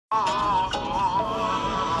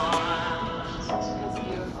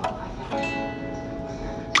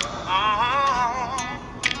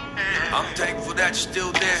that you're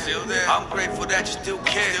still there. I'm grateful that you still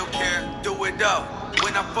care. Do it though.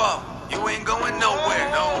 When I fall, you ain't going nowhere.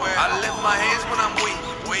 I lift my hands when I'm weak.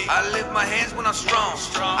 I lift my hands when I'm strong.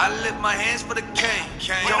 I lift my hands for the king.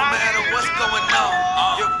 No matter what's going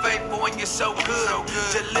on, you're faithful and you're so good.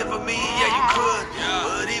 Deliver me, yeah, you could.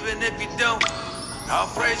 But even if you don't, I'll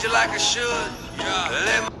praise you like I should.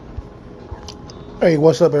 Hey,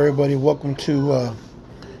 what's up, everybody? Welcome to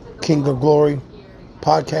King of Glory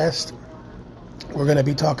podcast. We're going to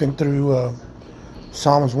be talking through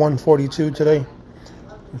Psalms 142 today.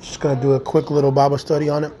 We're just going to do a quick little Bible study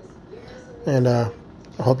on it. And I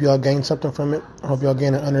hope y'all gain something from it. I hope y'all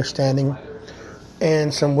gain an understanding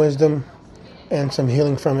and some wisdom and some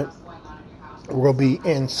healing from it. We'll be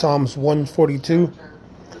in Psalms 142.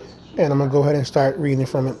 And I'm going to go ahead and start reading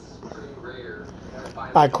from it.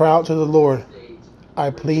 I cry out to the Lord. I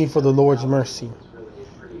plead for the Lord's mercy.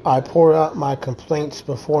 I pour out my complaints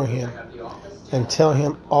before him and tell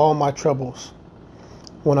him all my troubles.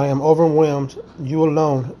 When I am overwhelmed, you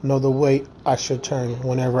alone know the way I should turn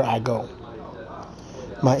whenever I go.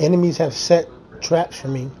 My enemies have set traps for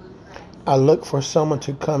me. I look for someone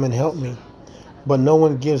to come and help me, but no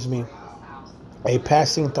one gives me a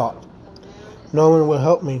passing thought. No one will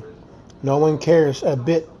help me. No one cares a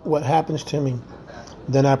bit what happens to me.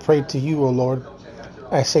 Then I pray to you, O Lord.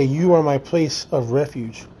 I say, you are my place of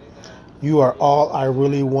refuge. You are all I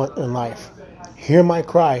really want in life. Hear my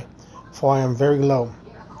cry, for I am very low.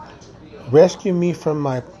 Rescue me from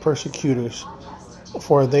my persecutors,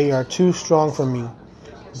 for they are too strong for me.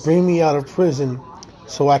 Bring me out of prison,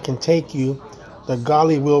 so I can take you. The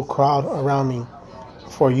godly will crowd around me,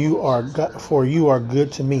 for you are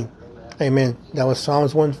good to me. Amen. That was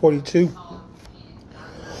Psalms 142.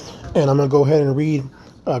 And I'm going to go ahead and read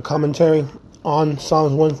a commentary on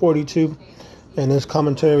Psalms 142. And this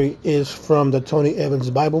commentary is from the Tony Evans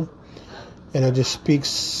Bible. And it just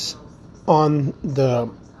speaks on the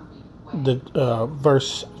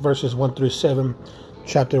verses 1 through 7,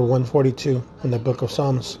 chapter 142 in the book of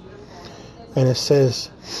Psalms. And it says,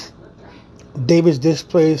 David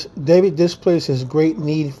displays his great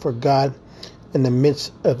need for God in the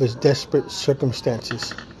midst of his desperate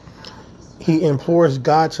circumstances. He implores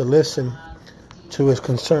God to listen to his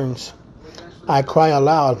concerns. I cry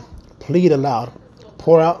aloud, plead aloud,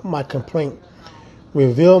 pour out my complaint,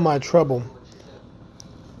 reveal my trouble.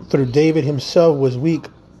 Though David himself was weak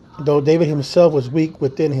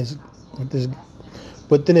within his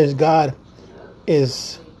God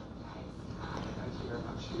is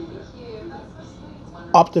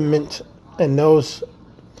optimist and knows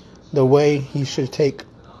the way he should take.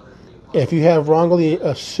 If you have wrongly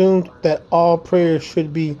assumed that all prayers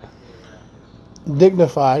should be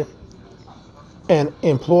dignified and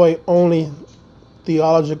employ only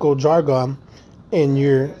theological jargon in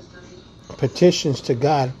your petitions to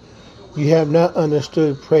God, you have not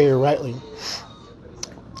understood prayer rightly.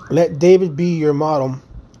 Let David be your model.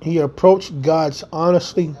 He approached God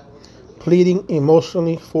honestly, pleading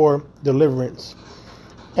emotionally for deliverance.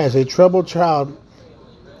 As a troubled child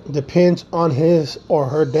depends on his or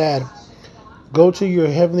her dad, go to your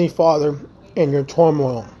Heavenly Father in your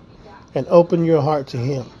turmoil and open your heart to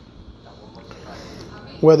him.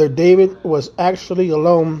 Whether David was actually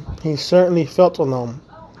alone, he certainly felt alone.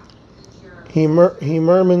 He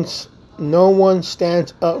murmurs, no one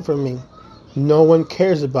stands up for me. No one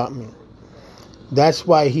cares about me. That's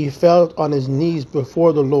why he fell on his knees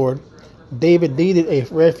before the Lord. David needed a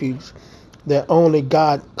refuge that only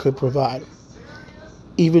God could provide.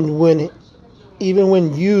 Even when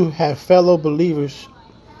you have fellow believers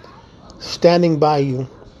standing by you,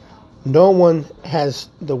 no one has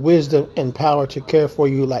the wisdom and power to care for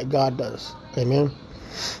you like God does. Amen.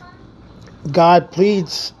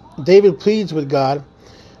 David pleads with God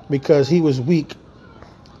because he was weak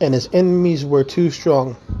and his enemies were too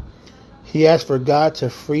strong. He asked for God to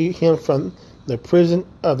free him from the prison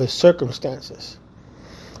of his circumstances.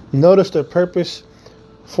 Notice the purpose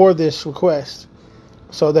for this request,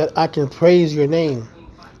 so that I can praise your name.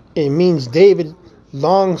 It means David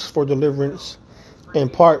longs for deliverance, in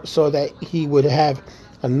part so that he would have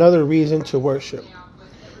another reason to worship.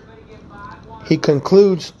 He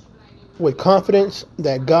concludes with confidence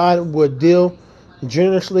that God would deal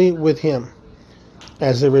generously with him.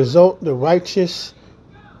 As a result, the righteous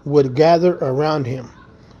would gather around him.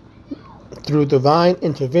 Through divine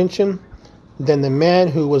intervention, then the man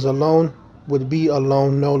who was alone would be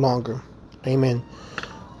alone no longer. Amen.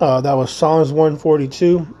 That was Psalms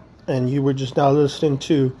 142, and you were just now listening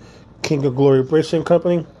to King of Glory Bracing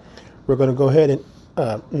Company. We're going to go ahead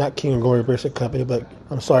and, not King of Glory Bracing Company, but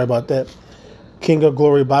I'm sorry about that. King of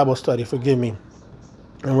Glory Bible Study, forgive me.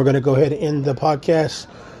 And we're going to go ahead and end the podcast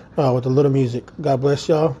with a little music. God bless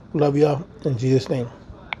y'all. Love y'all. In Jesus' name.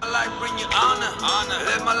 My life bring you honor.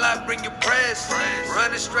 Let my life bring you praise.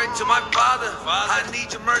 Running straight to my Father. I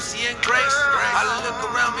need your mercy and grace. I look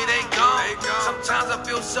around me, they gone. Sometimes I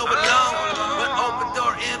feel so alone. But open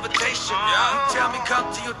door invitation. You tell me come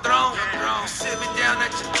to your throne. You sit me down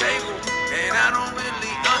at your table. And I don't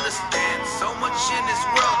really understand so much in this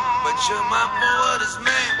world. But you're mindful of this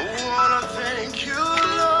man. I wanna thank you,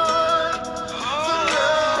 Lord.